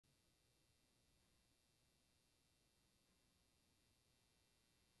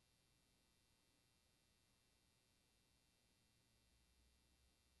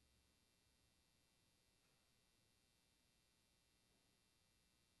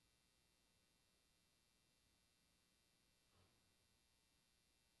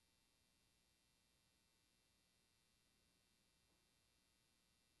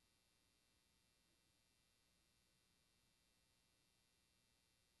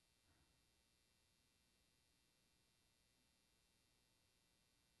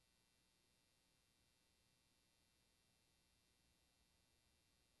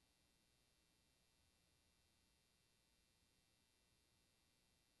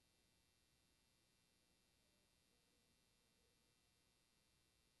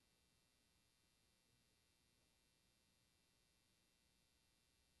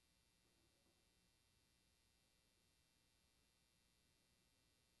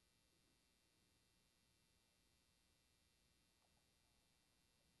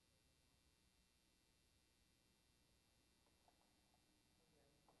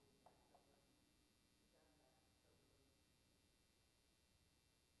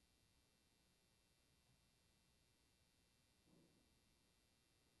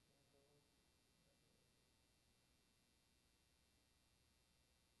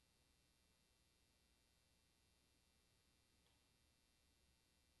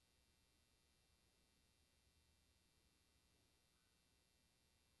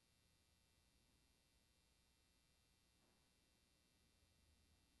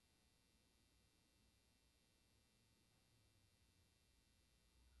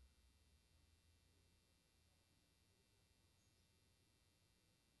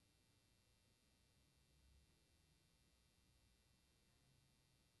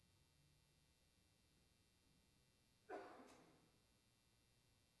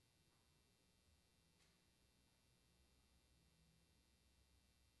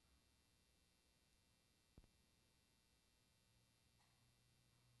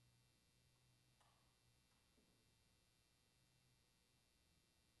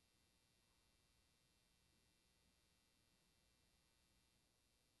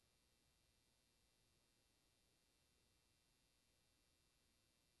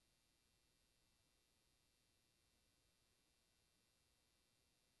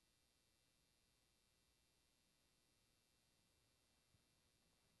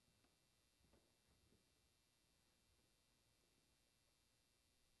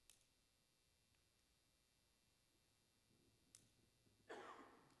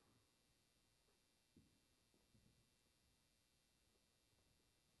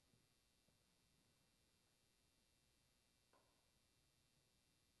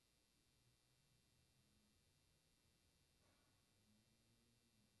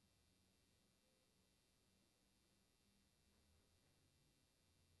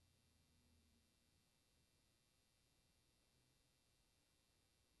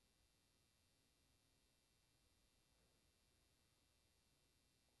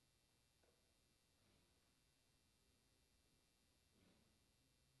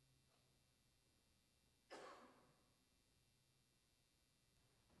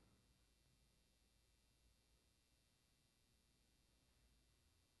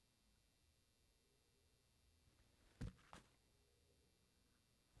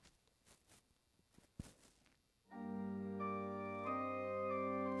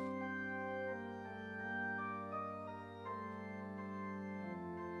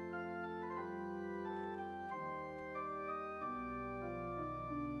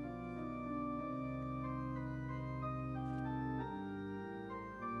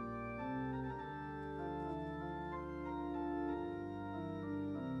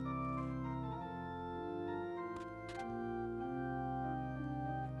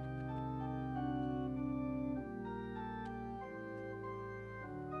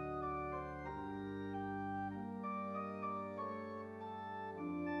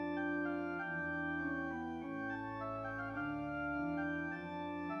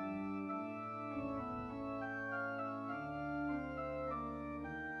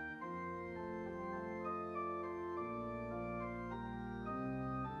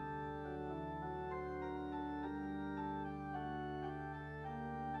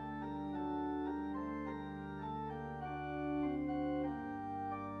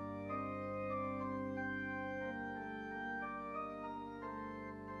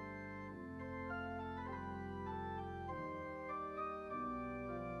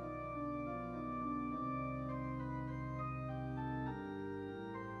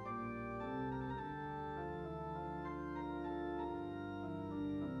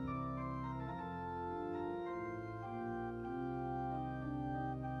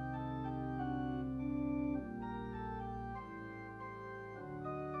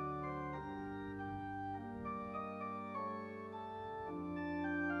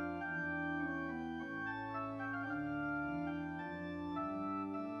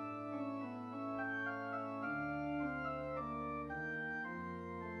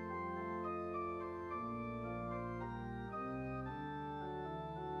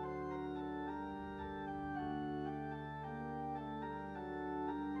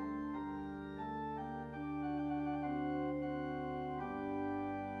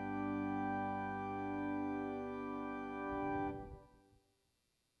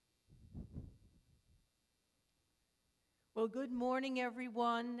Well, good morning,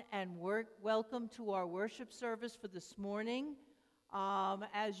 everyone, and welcome to our worship service for this morning.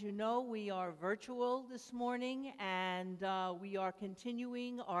 As you know, we are virtual this morning, and we are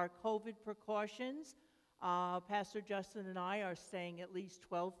continuing our COVID precautions. Pastor Justin and I are staying at least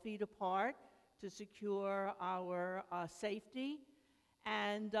 12 feet apart to secure our safety.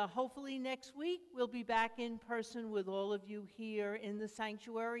 And hopefully next week, we'll be back in person with all of you here in the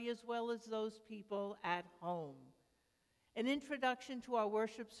sanctuary, as well as those people at home. An introduction to our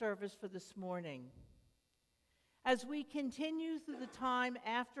worship service for this morning. As we continue through the time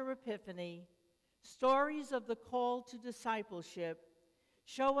after Epiphany, stories of the call to discipleship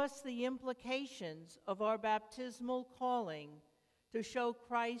show us the implications of our baptismal calling to show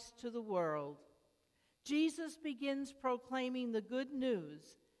Christ to the world. Jesus begins proclaiming the good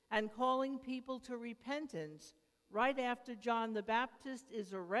news and calling people to repentance right after John the Baptist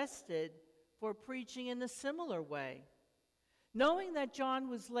is arrested for preaching in a similar way. Knowing that John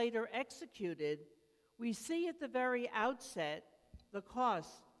was later executed, we see at the very outset the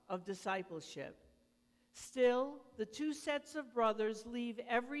cost of discipleship. Still, the two sets of brothers leave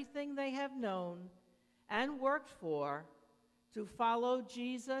everything they have known and worked for to follow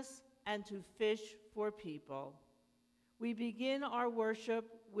Jesus and to fish for people. We begin our worship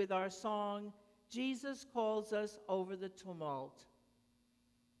with our song, Jesus Calls Us Over the Tumult.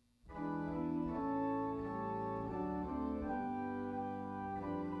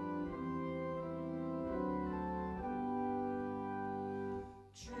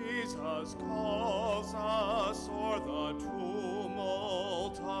 Jesus calls us o'er the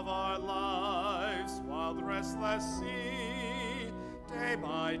tumult of our lives, while the restless sea, day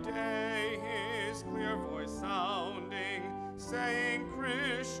by day, his clear voice sounding, saying,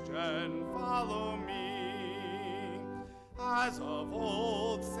 Christian, follow me. As of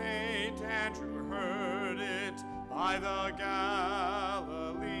old, St. Andrew heard it by the Galilean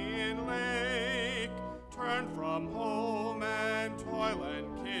lake, turned from home and toil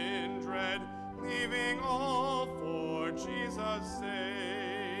and kindred, leaving all for Jesus'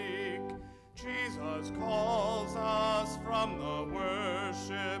 sake. Jesus calls us from the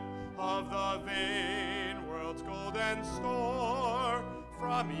worship of the vain world's golden store,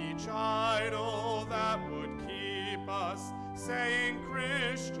 from each idol that would keep us, saying,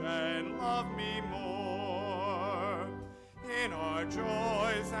 Christian, love me more. In our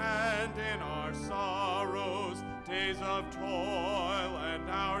joys and in our sorrows, days of toil and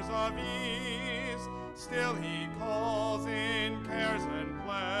hours of ease, still he calls in cares and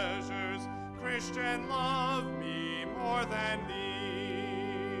pleasures, Christian, love me more than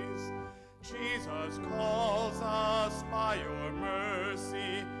these. Jesus calls us by your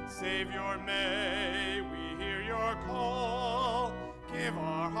mercy, Savior, may we hear your call. Give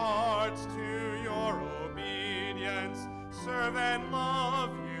our hearts to your obedience, serve and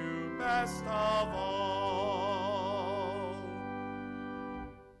love you best of all.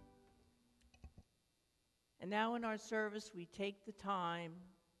 And now in our service, we take the time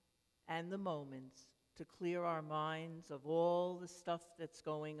and the moments to clear our minds of all the stuff that's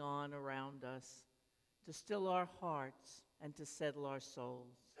going on around us, to still our hearts and to settle our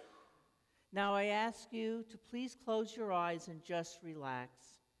souls. Now I ask you to please close your eyes and just relax.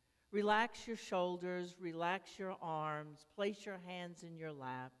 Relax your shoulders, relax your arms, place your hands in your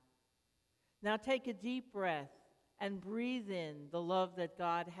lap. Now take a deep breath and breathe in the love that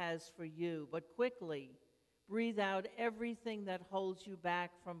God has for you, but quickly breathe out everything that holds you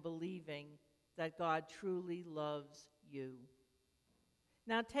back from believing that God truly loves you.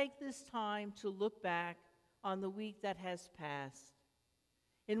 Now take this time to look back on the week that has passed.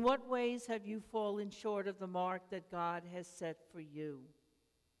 In what ways have you fallen short of the mark that God has set for you?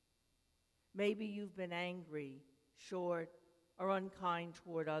 Maybe you've been angry, short, or unkind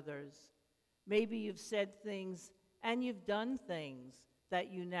toward others. Maybe you've said things and you've done things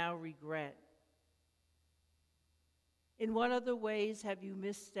that you now regret. In what other ways have you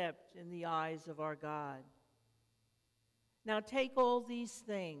misstepped in the eyes of our God? Now take all these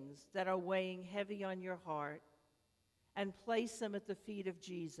things that are weighing heavy on your heart and place them at the feet of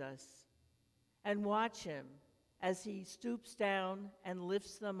Jesus, and watch him as he stoops down and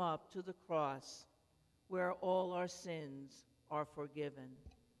lifts them up to the cross where all our sins are forgiven.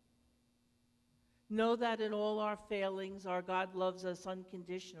 Know that in all our failings, our God loves us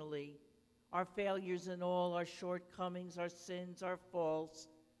unconditionally. Our failures and all our shortcomings, our sins, our faults,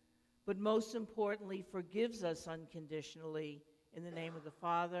 but most importantly, forgives us unconditionally in the name of the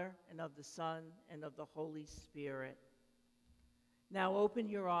Father and of the Son and of the Holy Spirit. Now open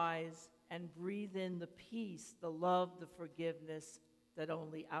your eyes and breathe in the peace, the love, the forgiveness that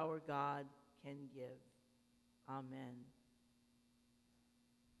only our God can give. Amen.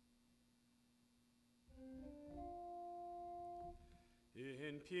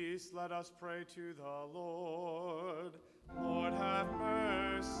 In peace, let us pray to the Lord. Lord, have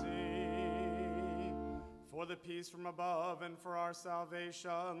mercy. For the peace from above and for our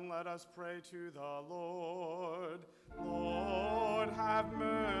salvation, let us pray to the Lord. Lord, have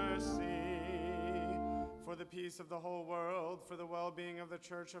mercy. For the peace of the whole world, for the well-being of the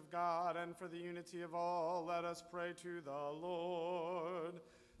Church of God, and for the unity of all, let us pray to the Lord.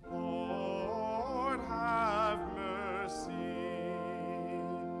 Lord, have mercy.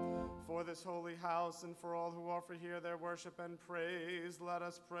 For this holy house and for all who offer here their worship and praise, let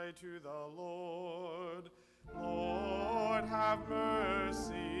us pray to the Lord. Lord, have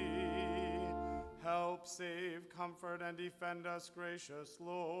mercy. Help, save, comfort, and defend us, gracious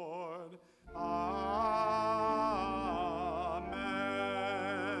Lord. Amen.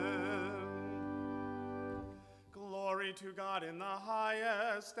 Glory to God in the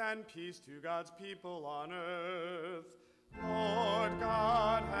highest, and peace to God's people on earth. Lord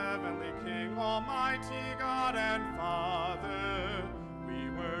God, heavenly King, almighty God and Father, we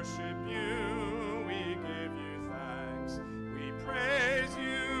worship you, we give you thanks, we praise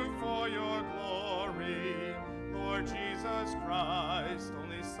you for your glory. Lord Jesus Christ,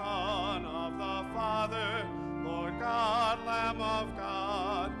 only Son of the Father, Lord God, Lamb of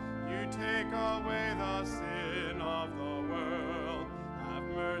God, you take away the sin of the world. Have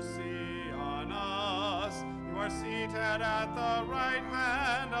mercy on us. You are seated at the right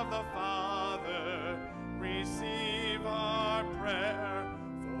hand of the Father. Receive our prayer,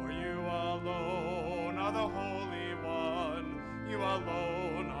 for you alone are the Holy One. You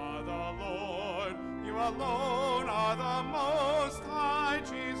alone are the Lord. You alone are the Most High,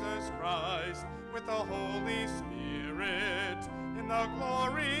 Jesus Christ, with the Holy Spirit, in the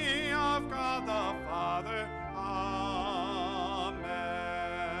glory of God the Father. Amen.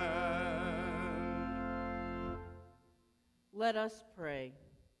 Let us pray.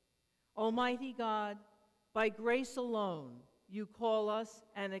 Almighty God, by grace alone, you call us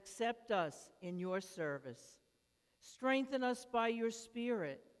and accept us in your service. Strengthen us by your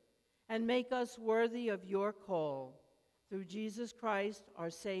Spirit and make us worthy of your call. Through Jesus Christ, our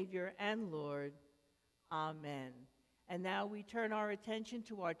Savior and Lord. Amen. And now we turn our attention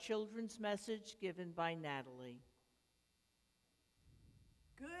to our children's message given by Natalie.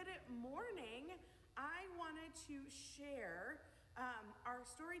 Good morning. I wanted to share our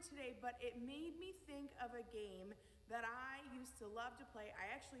story today, but it made me think of a game that I used to love to play. I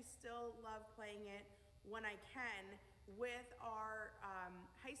actually still love playing it when I can with our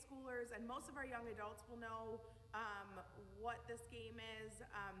high schoolers, and most of our young adults will know what this game is.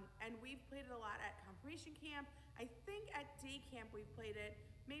 And we've played it a lot at confirmation camp. I think at day camp we've played it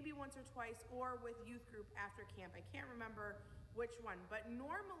maybe once or twice, or with youth group after camp. I can't remember which one, but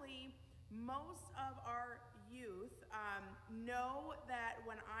normally most of our youth know that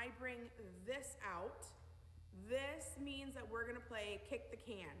when I bring this out, this means that we're gonna play Kick the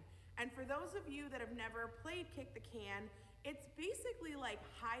Can. And for those of you that have never played Kick the Can, it's basically like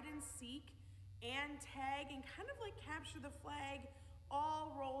hide and seek and tag and kind of like capture the flag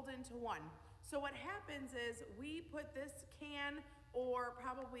all rolled into one. So what happens is we put this can, or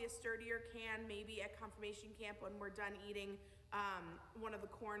probably a sturdier can, maybe at confirmation camp when we're done eating one of the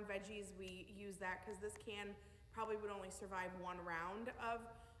corn veggies, we use that because this can probably would only survive one round of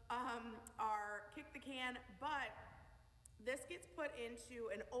our Kick the Can, but this gets put into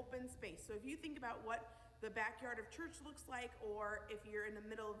an open space. So if you think about what the backyard of church looks like, or if you're in the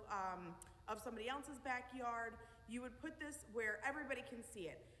middle of somebody else's backyard, you would put this where everybody can see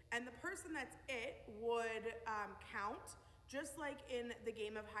it. And the person that's it would count, just like in the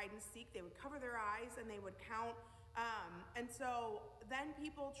game of hide and seek. They would cover their eyes and they would count. And so then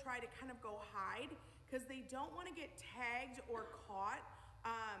people try to kind of go hide because they don't want to get tagged or caught.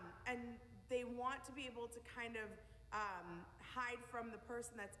 And they want to be able to kind of hide from the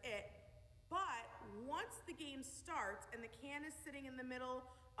person that's it. But once the game starts and the can is sitting in the middle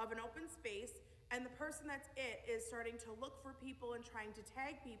of an open space and the person that's it is starting to look for people and trying to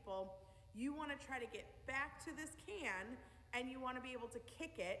tag people, you want to try to get back to this can and you want to be able to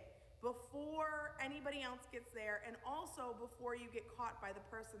kick it before anybody else gets there, and also before you get caught by the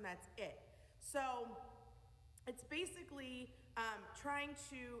person that's it. So it's basically trying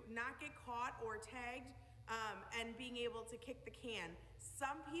to not get caught or tagged and being able to kick the can.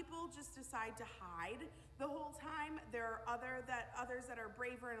 Some people just decide to hide the whole time. There are others that are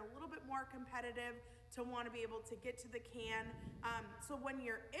braver and a little bit more competitive to want to be able to get to the can. So when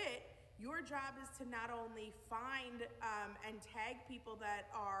you're it, your job is to not only find and tag people that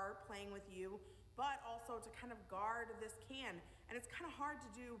are playing with you, but also to kind of guard this can. And it's kind of hard to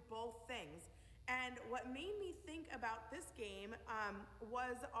do both things. And what made me think about this game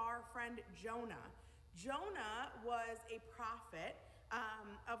was our friend Jonah. Jonah was a prophet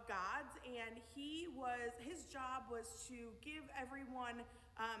of God's, and his job was to give everyone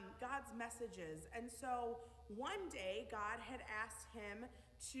God's messages. And so one day God had asked him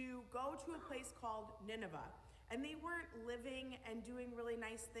to go to a place called Nineveh. And they weren't living and doing really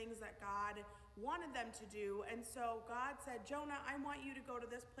nice things that God wanted them to do. And so God said, Jonah, I want you to go to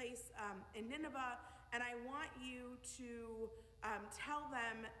this place in Nineveh, and I want you to tell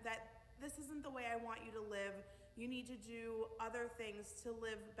them that this isn't the way I want you to live. You need to do other things to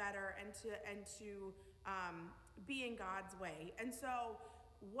live better and to be in God's way. And so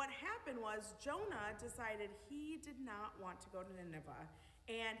what happened was Jonah decided he did not want to go to Nineveh.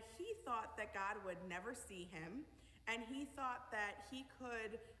 And he thought that God would never see him. And he thought that he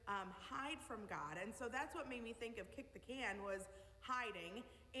could hide from God. And so that's what made me think of kick the can, was hiding.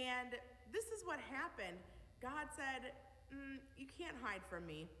 And this is what happened. God said, you can't hide from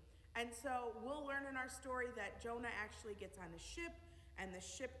me. And so we'll learn in our story that Jonah actually gets on a ship, and the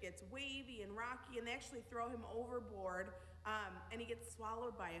ship gets wavy and rocky, and they actually throw him overboard, and he gets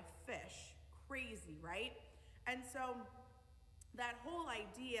swallowed by a fish. Crazy, right? And so that whole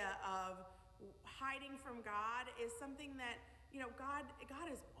idea of hiding from God is something that, God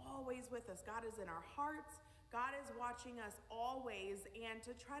is always with us. God is in our hearts. God is watching us always. And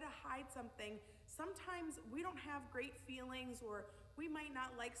to try to hide something, sometimes we don't have great feelings, or we might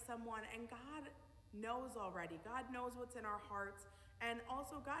not like someone, and God knows already. God knows what's in our hearts. And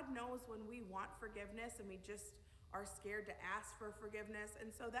also God knows when we want forgiveness and we just are scared to ask for forgiveness. And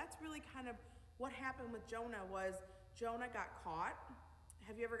so that's really kind of what happened with Jonah. Was Jonah got caught.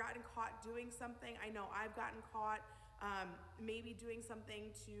 Have you ever gotten caught doing something? I know I've gotten caught maybe doing something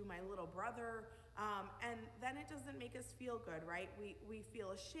to my little brother, and then it doesn't make us feel good, right? We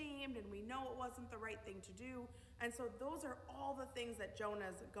feel ashamed, and we know it wasn't the right thing to do. And so those are all the things that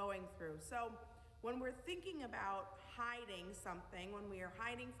Jonah's going through. So when we're thinking about hiding something, when we are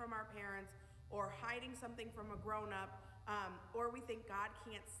hiding from our parents or hiding something from a grown-up, or we think God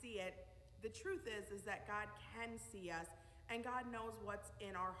can't see it, the truth is that God can see us, and God knows what's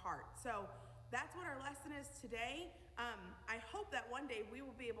in our heart. So that's what our lesson is today. I hope that one day we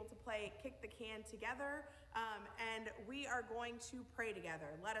will be able to play Kick the Can together, and we are going to pray together.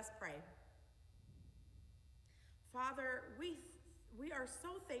 Let us pray. Father, we are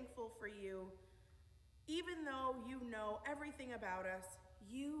so thankful for you. Even though you know everything about us,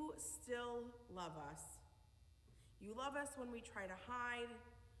 you still love us. You love us when we try to hide.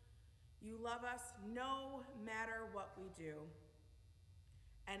 You love us no matter what we do.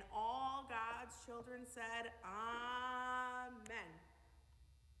 And all God's children said, Amen.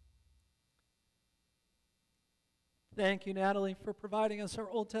 Thank you, Natalie, for providing us our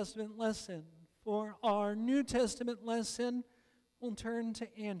Old Testament lesson. For our New Testament lesson, we'll turn to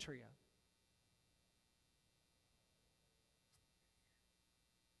Andrea.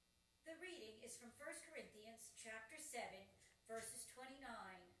 The reading is from 1 Corinthians chapter 7, verses 29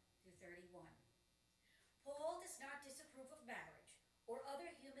 through 31. Paul does not disapprove of marriage or other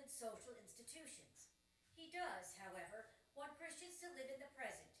human social institutions. He does, however, want Christians to live in the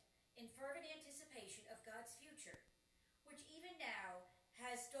present, in fervent anticipation of God's future, which even now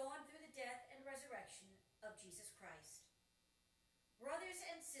has dawned through the death and resurrection of Jesus Christ. Brothers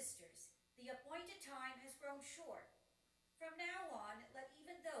and sisters, the appointed time has grown short. From now on, let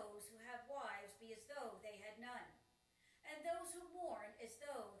even those who have wives be as though they had none, and those who mourn as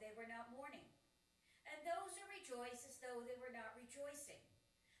though they were not mourning, and those who rejoice as though they were not rejoicing,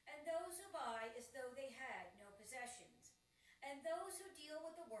 and those who buy as though they had no possessions, and those who deal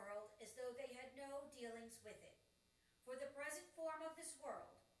with the world as though they had no dealings with it. For the present form of this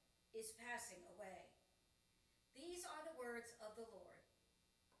world is passing away. These are the words of the Lord.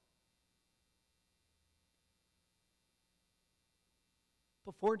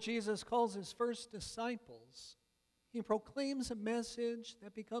 Before Jesus calls his first disciples, he proclaims a message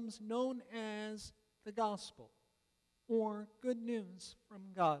that becomes known as the gospel, or good news from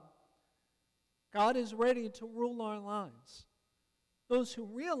God. God is ready to rule our lives. Those who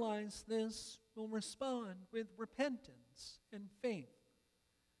realize this will respond with repentance and faith.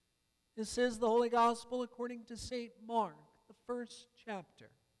 This is the Holy Gospel according to St. Mark, the first chapter.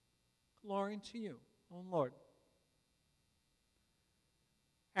 Glory to you, O Lord.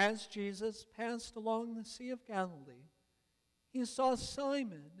 As Jesus passed along the Sea of Galilee, he saw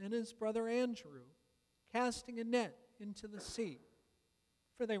Simon and his brother Andrew casting a net into the sea,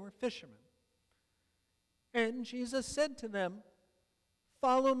 for they were fishermen. And Jesus said to them,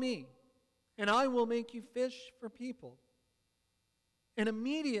 "Follow me, and I will make you fish for people." And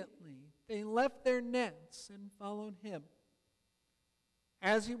immediately they left their nets and followed him.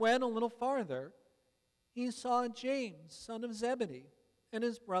 As he went a little farther, he saw James, son of Zebedee, and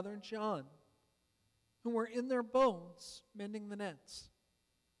his brother John, who were in their boats mending the nets.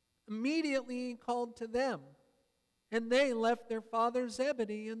 Immediately he called to them, and they left their father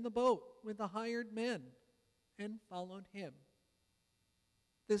Zebedee in the boat with the hired men and followed him.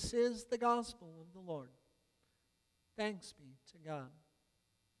 This is the gospel of the Lord. Thanks be to God.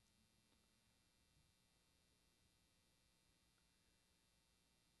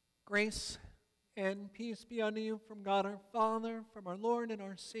 Grace and peace be unto you from God our Father, from our Lord and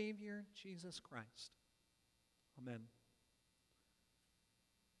our Savior, Jesus Christ. Amen.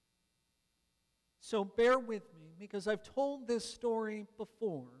 So bear with me, because I've told this story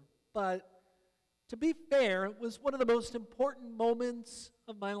before, but to be fair, it was one of the most important moments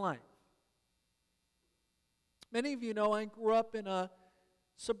of my life. Many of you know I grew up in a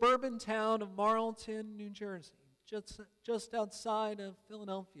suburban town of Marlton, New Jersey, just outside of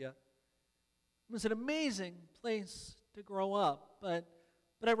Philadelphia. It was an amazing place to grow up, but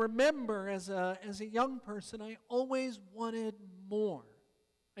I remember as a young person, I always wanted more.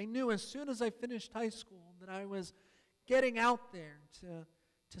 I knew as soon as I finished high school that I was getting out there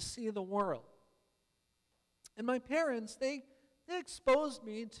to see the world. And my parents, they exposed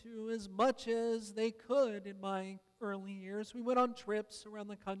me to as much as they could in my early years. We went on trips around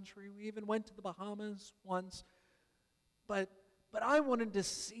the country. We even went to the Bahamas once. But I wanted to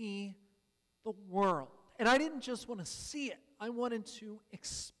see the world. And I didn't just want to see it. I wanted to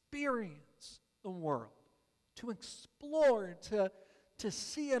experience the world, to explore, to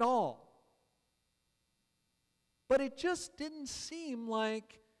see it all. But it just didn't seem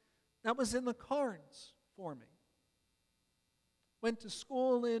like that was in the cards for me. Went to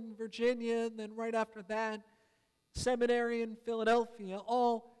school in Virginia, and then right after that, seminary in Philadelphia,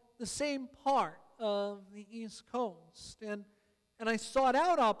 all the same part of the East Coast. And I sought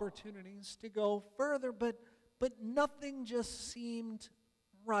out opportunities to go further, but nothing just seemed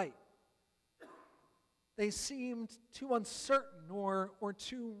right. They seemed too uncertain or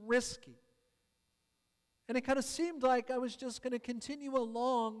too risky. And it kind of seemed like I was just going to continue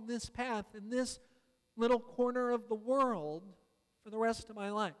along this path in this little corner of the world for the rest of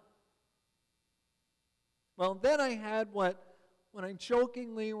my life. Well, then I had what I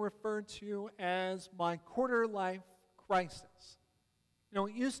jokingly refer to as my quarter-life crisis. You know,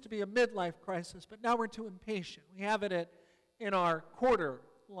 it used to be a midlife crisis, but now we're too impatient. We have it in our quarter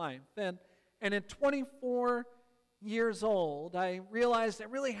life. And at 24 years old, I realized I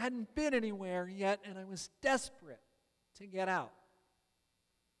really hadn't been anywhere yet, and I was desperate to get out.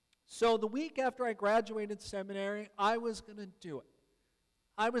 So the week after I graduated seminary, I was going to do it.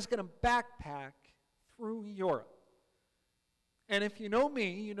 I was going to backpack through Europe. And if you know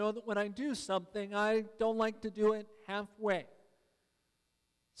me, you know that when I do something, I don't like to do it halfway.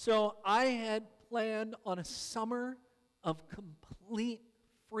 So I had planned on a summer of complete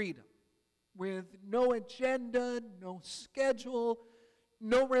freedom, with no agenda, no schedule,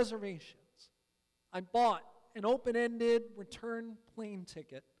 no reservations. I bought an open-ended return plane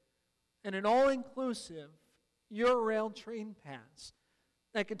ticket and an all-inclusive Eurail train pass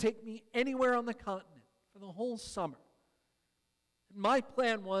that could take me anywhere on the continent for the whole summer. And my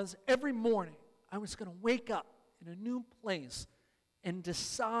plan was every morning I was going to wake up in a new place and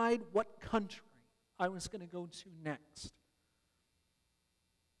decide what country I was going to go to next.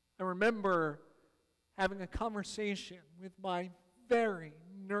 I remember having a conversation with my very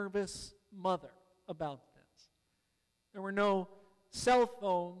nervous mother about this. There were no cell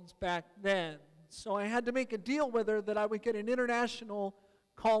phones back then, so I had to make a deal with her that I would get an international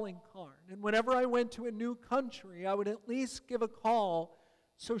calling card. And whenever I went to a new country, I would at least give a call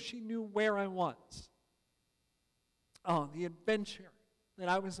so she knew where I was. Oh, the adventure that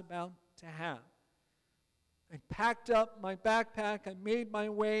I was about to have. I packed up my backpack, I made my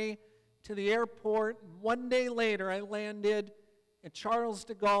way to the airport, and one day later I landed at Charles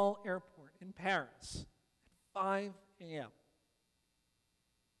de Gaulle Airport in Paris at 5 a.m.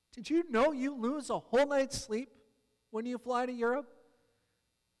 Did you know you lose a whole night's sleep when you fly to Europe?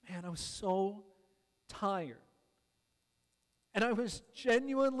 Man, I was so tired. And I was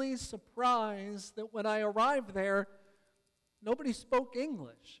genuinely surprised that when I arrived there, nobody spoke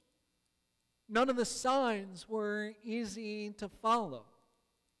English. None of the signs were easy to follow.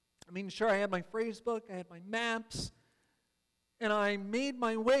 I mean, sure, I had my phrase book, I had my maps, and I made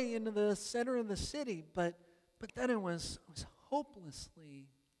my way into the center of the city, but then I was hopelessly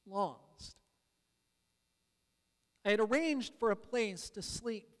lost. I had arranged for a place to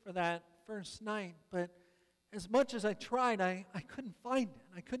sleep for that first night, but as much as I tried, I couldn't find it.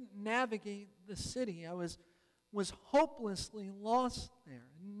 I couldn't navigate the city. I was hopelessly lost there.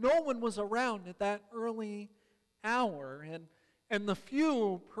 No one was around at that early hour. And the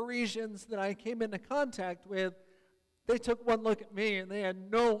few Parisians that I came into contact with, they took one look at me and they had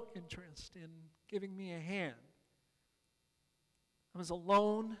no interest in giving me a hand. I was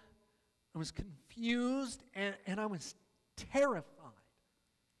alone, I was confused, and I was terrified.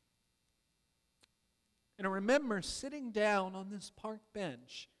 And I remember sitting down on this park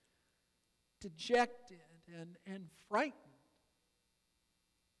bench, dejected and frightened.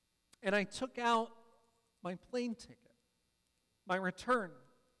 And I took out my plane ticket, my return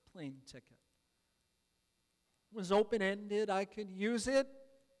plane ticket. It was open-ended. I could use it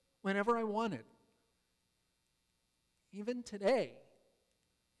whenever I wanted. Even today,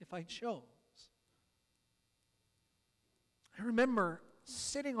 if I chose. I remember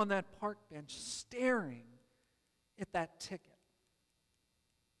sitting on that park bench staring at that ticket.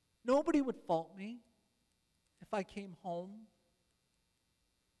 Nobody would fault me if I came home.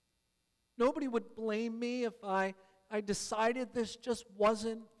 Nobody would blame me if I decided this just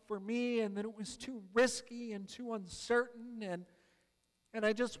wasn't for me and that it was too risky and too uncertain, and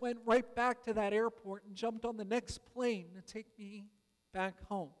I just went right back to that airport and jumped on the next plane to take me back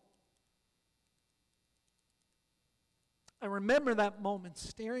home. I remember that moment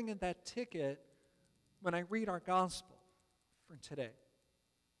staring at that ticket when I read our gospel for today.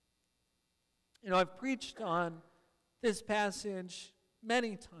 You know, I've preached on this passage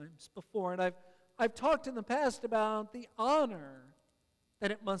many times before, and I've talked in the past about the honor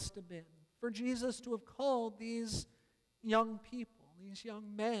that it must have been for Jesus to have called these young people, these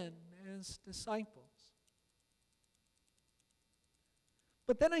young men, as disciples.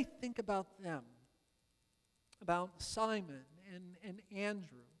 But then I think about them, about Simon and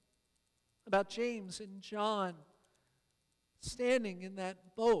Andrew, about James and John standing in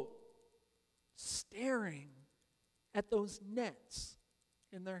that boat, staring at those nets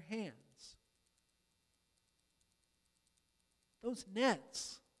in their hands. Those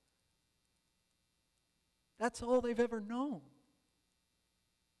nets, that's all they've ever known.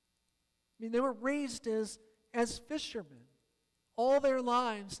 I mean, they were raised as fishermen all their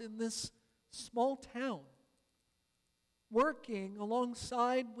lives in this small town, working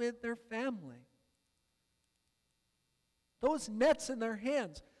alongside with their family. Those nets in their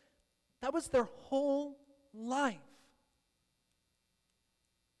hands, that was their whole life.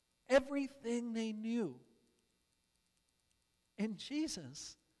 Everything they knew. And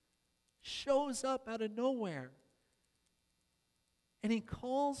Jesus shows up out of nowhere. And he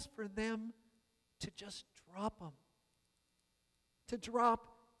calls for them to just drop them. To drop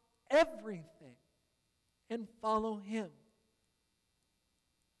everything and follow him.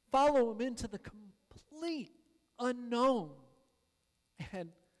 Follow him into the complete unknown. And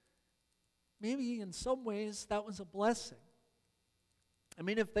maybe in some ways that was a blessing. I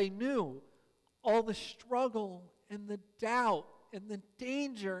mean, if they knew all the struggle and the doubt and the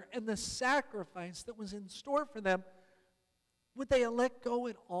danger and the sacrifice that was in store for them, would they have let go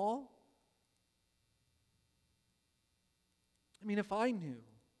at all? I mean, if I knew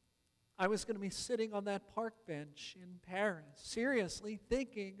I was going to be sitting on that park bench in Paris, seriously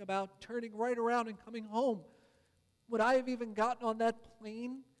thinking about turning right around and coming home, would I have even gotten on that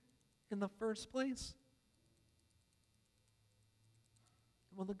plane in the first place?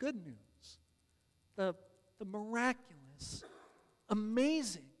 Well, the good news, the miraculous,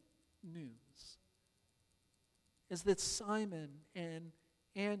 amazing news is that Simon and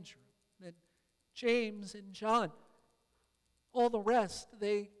Andrew, that James and John, all the rest,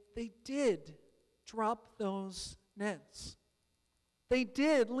 they did drop those nets. They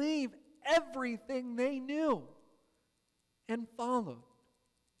did leave everything they knew and followed.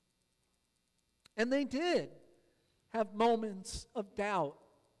 And they did have moments of doubt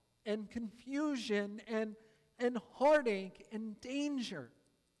and confusion and heartache and danger.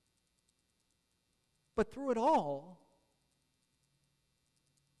 But through it all,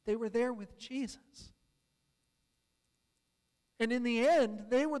 they were there with Jesus. And in the end,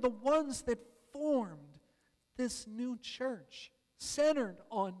 they were the ones that formed this new church, centered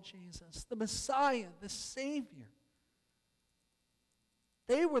on Jesus, the Messiah, the Savior.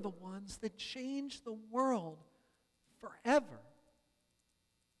 They were the ones that changed the world forever.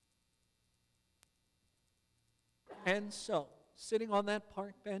 And so, sitting on that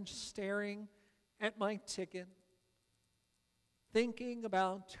park bench, staring at my ticket, thinking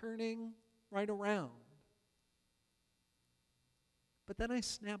about turning right around. But then I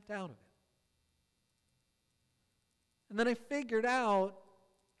snapped out of it. And then I figured out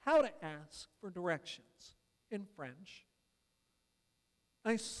how to ask for directions in French.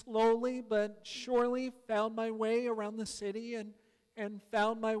 I slowly but surely found my way around the city and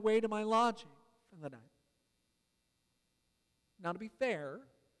found my way to my lodging for the night. Now, to be fair,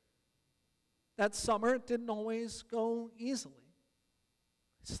 that summer it didn't always go easily.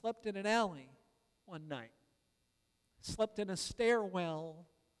 I slept in an alley one night. Slept in a stairwell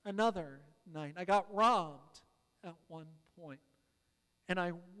another night. I got robbed at one point. And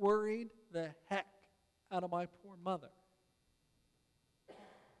I worried the heck out of my poor mother.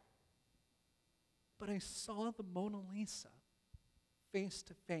 But I saw the Mona Lisa face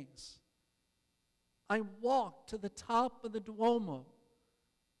to face. I walked to the top of the Duomo.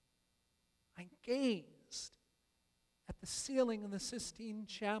 I gazed at the ceiling of the Sistine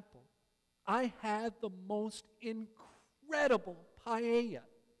Chapel. I had the most incredible paella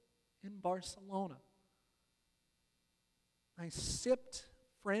in Barcelona. I sipped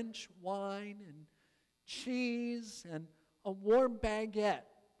French wine and cheese and a warm baguette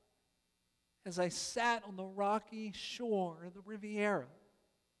as I sat on the rocky shore of the Riviera.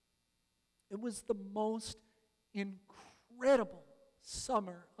 It was the most incredible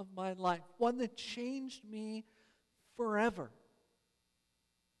summer of my life, one that changed me forever.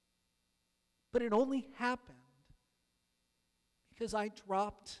 But it only happened because I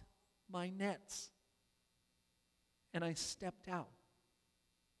dropped my nets and I stepped out.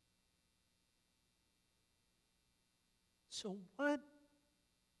 So what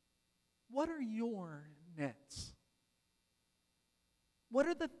are your nets? What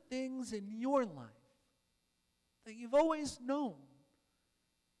are the things in your life that you've always known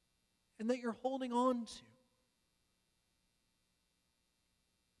and that you're holding on to?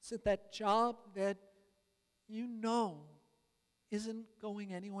 Is it that job that you know isn't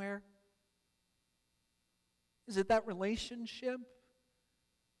going anywhere? Is it that relationship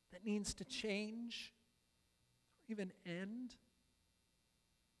that needs to change or even end?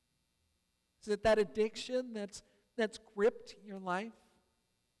 Is it that addiction that's gripped your life?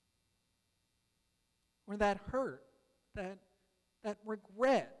 Or that hurt, that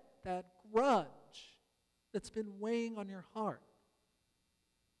regret, that grudge that's been weighing on your heart?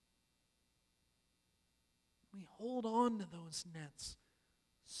 We hold on to those nets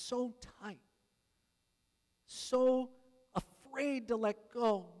so tight, so afraid to let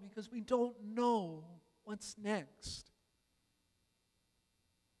go because we don't know what's next.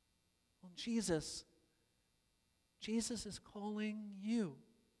 Well, Jesus is calling you,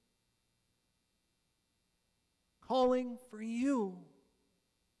 calling for you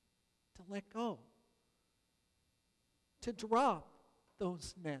to let go, to drop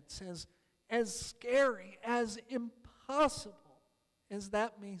those nets, as scary, as impossible as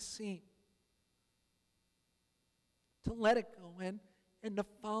that may seem. To let it go and to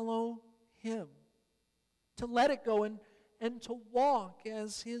follow Him. To let it go and to walk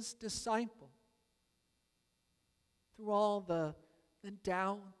as His disciple. Through all the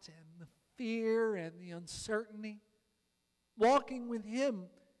doubt and the fear and the uncertainty. Walking with Him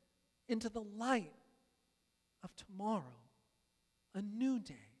into the light of tomorrow. A new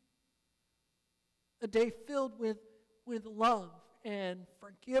day. A day filled with love and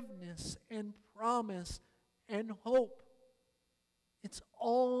forgiveness and promise and hope. It's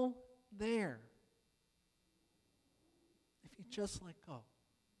all there if you just let go.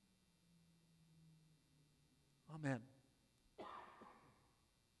 Amen.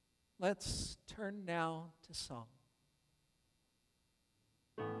 Let's turn now to song.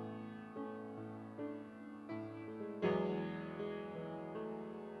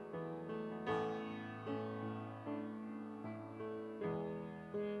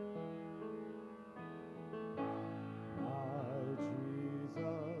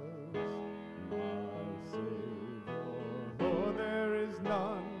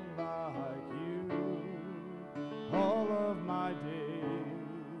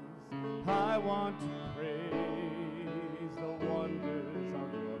 I want to praise the wonders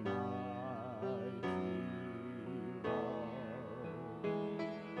of your mighty love.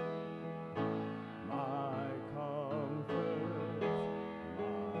 My comfort,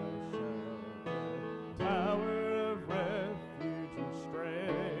 my shelter, tower of refuge and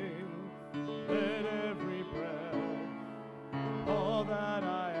strength, let every breath, all that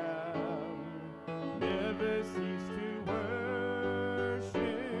I am, never cease to worship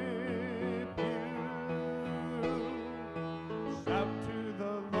you.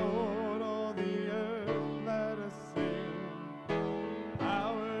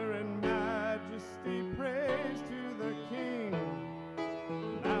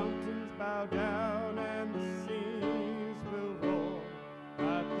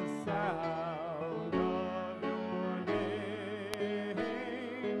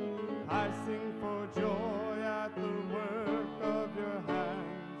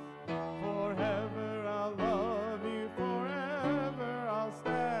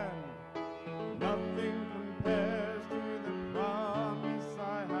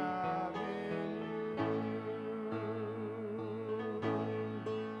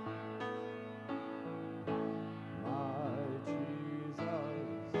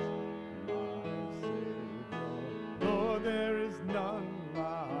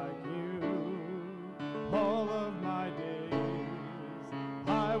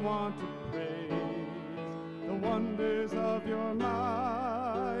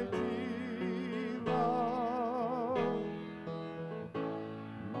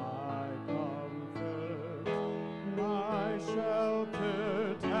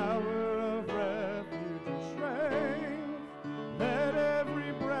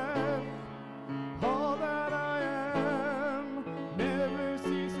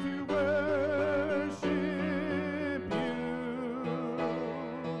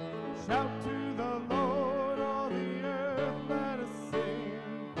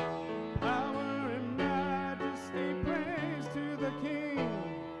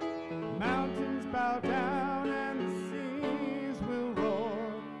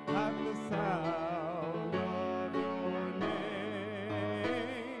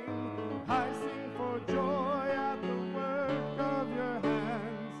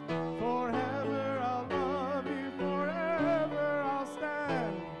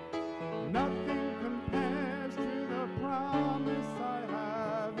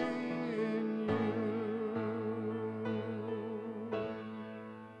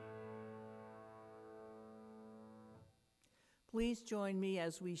 Please join me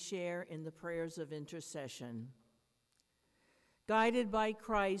as we share in the prayers of intercession. Guided by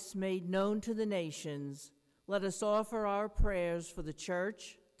Christ made known to the nations, let us offer our prayers for the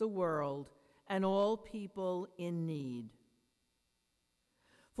church, the world, and all people in need.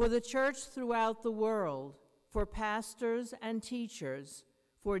 For the church throughout the world, for pastors and teachers,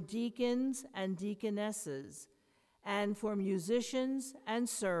 for deacons and deaconesses, and for musicians and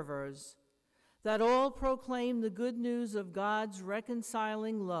servers, that all proclaim the good news of God's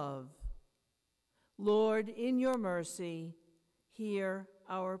reconciling love. Lord, in your mercy, hear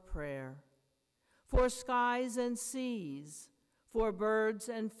our prayer. For skies and seas, for birds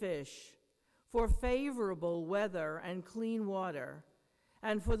and fish, for favorable weather and clean water,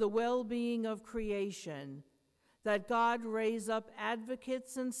 and for the well-being of creation, that God raise up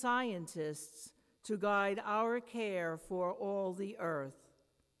advocates and scientists to guide our care for all the earth.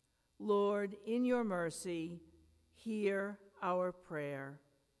 Lord, in your mercy, hear our prayer.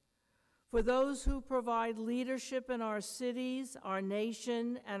 For those who provide leadership in our cities, our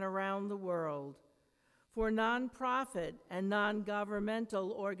nation, and around the world, for nonprofit and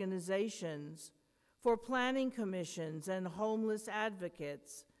non-governmental organizations, for planning commissions and homeless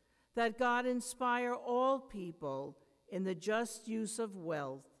advocates, that God inspire all people in the just use of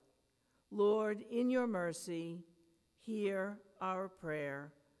wealth. Lord, in your mercy, hear our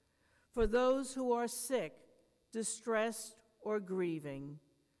prayer. For those who are sick, distressed, or grieving,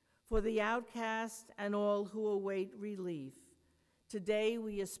 for the outcast and all who await relief. Today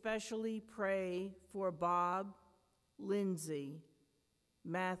we especially pray for Bob, Lindsay,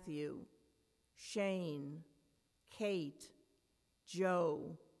 Matthew, Shane, Kate,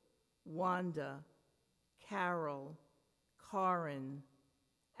 Joe, Wanda, Carol, Corin,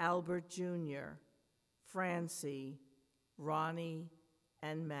 Albert Jr., Francie, Ronnie,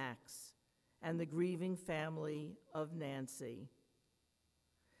 and Max, and the grieving family of Nancy.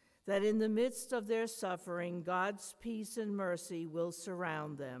 That in the midst of their suffering, God's peace and mercy will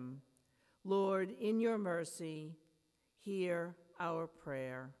surround them. Lord, in your mercy, hear our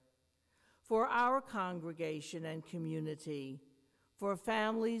prayer. For our congregation and community, for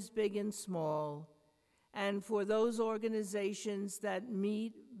families big and small, and for those organizations that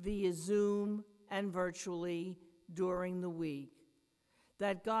meet via Zoom and virtually during the week,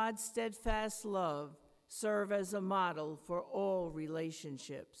 that God's steadfast love serve as a model for all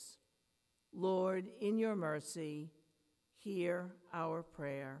relationships. Lord, in your mercy, hear our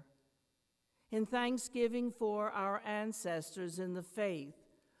prayer. In thanksgiving for our ancestors in the faith,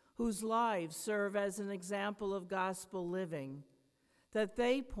 whose lives serve as an example of gospel living, that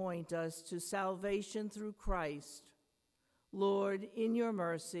they point us to salvation through Christ. Lord, in your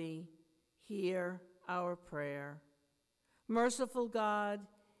mercy, hear our prayer. Merciful God,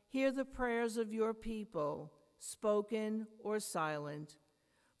 hear the prayers of your people, spoken or silent,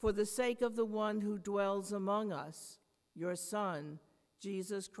 for the sake of the one who dwells among us, your Son,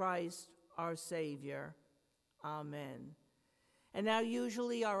 Jesus Christ, our Savior. Amen. And now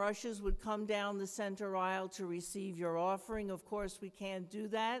usually our ushers would come down the center aisle to receive your offering. Of course, we can't do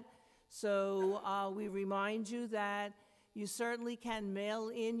that, so we remind you that you certainly can mail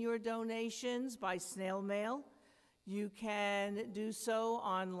in your donations by snail mail. You can do so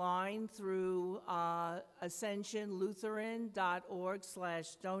online through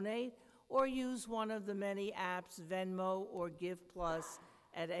ascensionlutheran.org/donate, or use one of the many apps, Venmo or Give Plus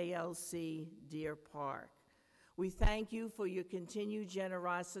at ALC Deer Park. We thank you for your continued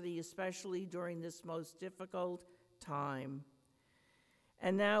generosity, especially during this most difficult time.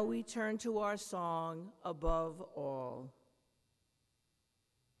 And now we turn to our song, Above All.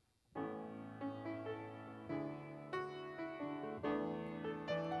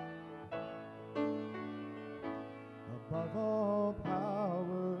 Above all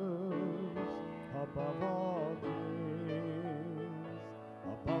powers, above all kings,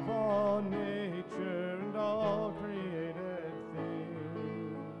 above all nature and all created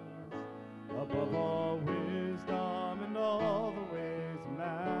things, above all wisdom and all the ways of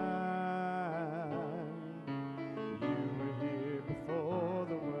man, you were here before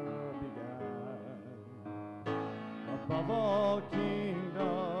the world began. Above all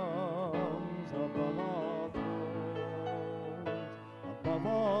kingdoms, above all above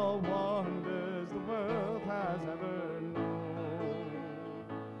all wonders the world has ever known,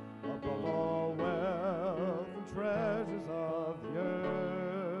 above all wealth and treasures of the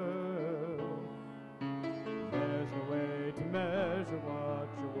earth, there's no way to measure what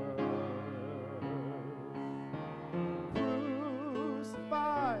you're worth.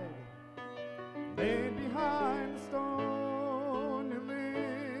 Crucified, laid behind the stone, you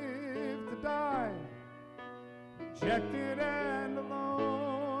lived to die, rejected and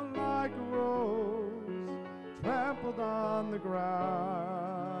settled on the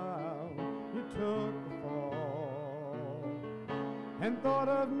ground, you took the fall and thought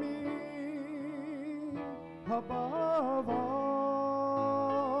of me above all.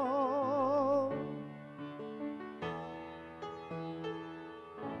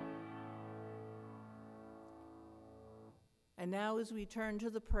 And now as we turn to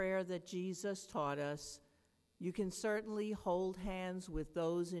the prayer that Jesus taught us, you can certainly hold hands with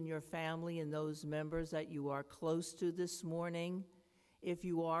those in your family and those members that you are close to this morning. If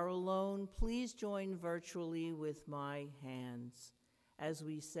you are alone, please join virtually with my hands as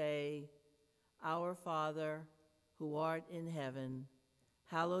we say, Our Father, who art in heaven,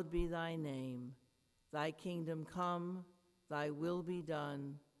 hallowed be thy name. Thy kingdom come, thy will be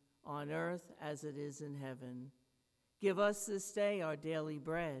done, on earth as it is in heaven. Give us this day our daily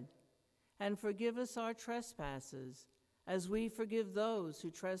bread, and forgive us our trespasses, as we forgive those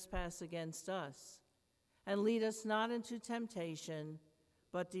who trespass against us. And lead us not into temptation,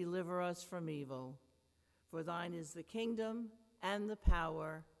 but deliver us from evil. For thine is the kingdom, and the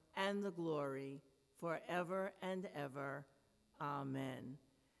power, and the glory, forever and ever. Amen.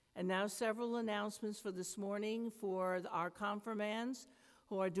 And now several announcements for this morning for our confirmands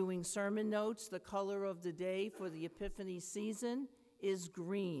who are doing sermon notes. The color of the day for the Epiphany season is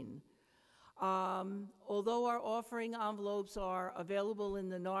green. Although our offering envelopes are available in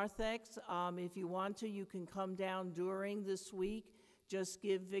the narthex, if you want to, you can come down during this week. Just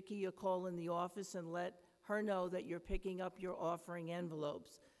give Vicki a call in the office and let her know that you're picking up your offering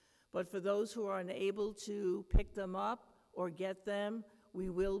envelopes. But for those who are unable to pick them up or get them, we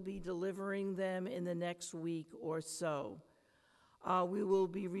will be delivering them in the next week or so. We will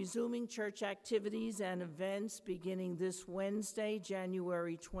be resuming church activities and events beginning this Wednesday,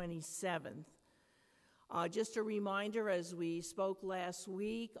 January 27th. Just a reminder, as we spoke last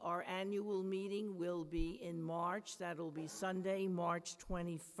week, our annual meeting will be in March. That'll be Sunday, March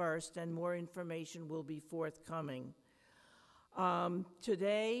 21st, and more information will be forthcoming.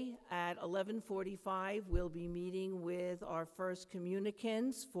 Today at 11:45, we'll be meeting with our first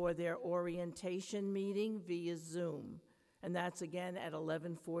communicants for their orientation meeting via Zoom. And that's again at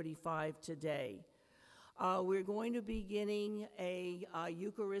 11:45 today. We're going to be beginning a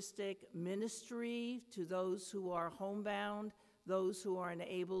Eucharistic ministry to those who are homebound, those who are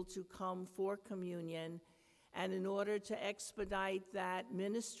unable to come for communion. And in order to expedite that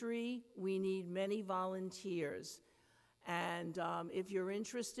ministry, we need many volunteers. And if you're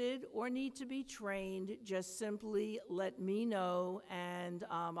interested or need to be trained, just simply let me know, and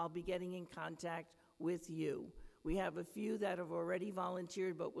I'll be getting in contact with you. We have a few that have already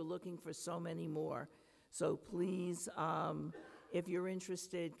volunteered, but we're looking for so many more. So please, if you're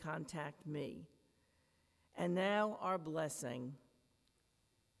interested, contact me. And now our blessing.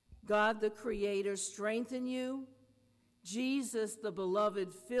 God the Creator strengthen you, Jesus the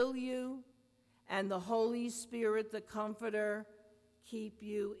Beloved fill you, and the Holy Spirit the Comforter keep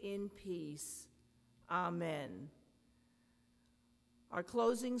you in peace. Amen. Our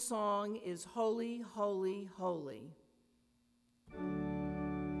closing song is Holy, Holy, Holy.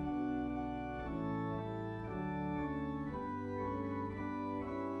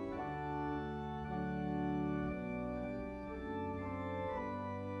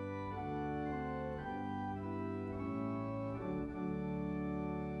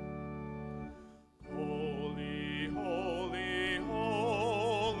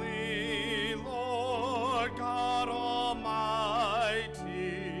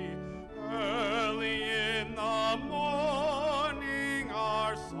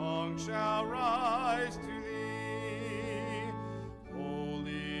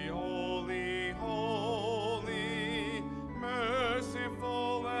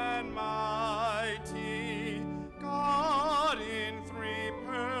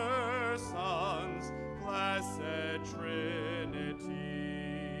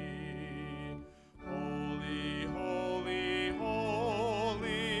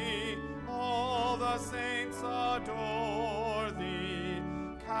 Adore thee,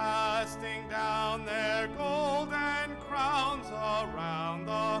 casting down their golden crowns around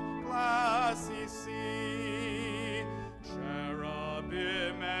the glassy sea.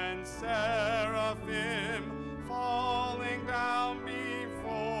 Cherubim and seraphim falling down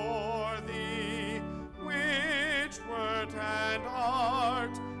before thee, which wert and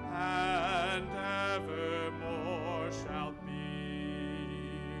art and evermore shalt be.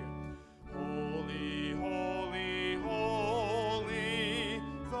 Holy, holy, holy,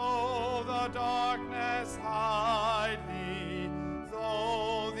 though the darkness hide thee,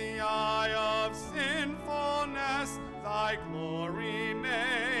 though the eye of sinfulness thy glory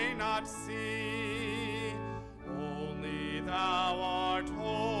may not see. O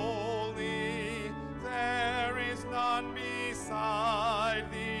beside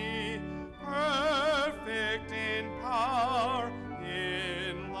thee, perfect in power,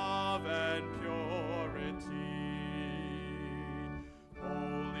 in love and purity.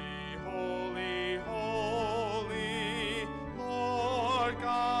 Holy, holy, holy, Lord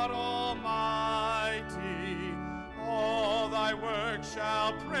God Almighty, all thy works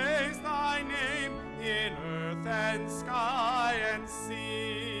shall praise thy name in earth and sky and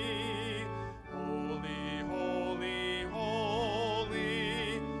sea. Holy, holy,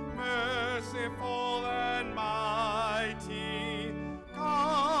 holy, merciful and mighty,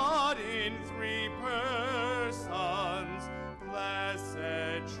 God in three persons,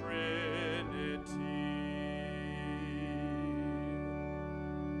 blessed Trinity.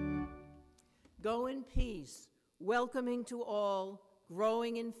 Go in peace, welcoming to all,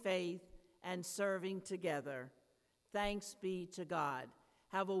 growing in faith, and serving together. Thanks be to God.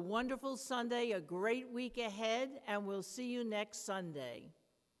 Have a wonderful Sunday, a great week ahead, and we'll see you next Sunday.